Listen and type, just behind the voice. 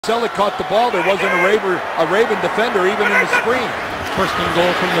Selleck caught the ball. There wasn't a Raven defender even in the screen. First and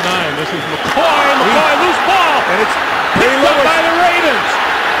goal from the 9. This is McCoy. McCoy, loose ball. And it's picked up by the Ravens.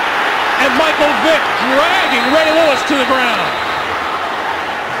 And Michael Vick dragging Ray Lewis to the ground.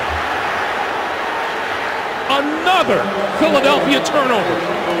 Another Philadelphia turnover.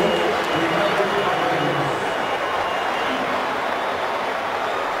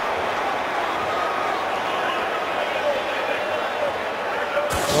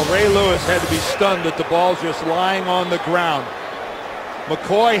 Well, Ray Lewis had to be stunned that the ball's just lying on the ground.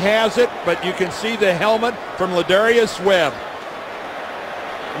 McCoy has it, but you can see the helmet from Lardarius Webb.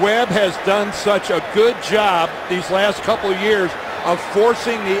 Webb has done such a good job these last couple of years of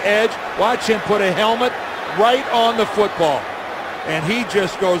forcing the edge. Watch him put a helmet right on the football. And he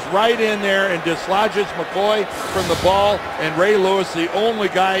just goes right in there and dislodges McCoy from the ball, and Ray Lewis, the only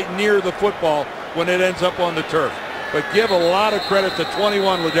guy near the football when it ends up on the turf. But give a lot of credit to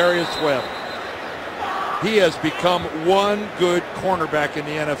 21 Lardarius Webb. He has become one good cornerback in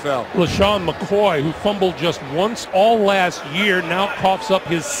the NFL. LaShawn McCoy, who fumbled just once all last year, now coughs up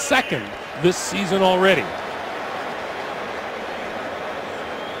his second this season already.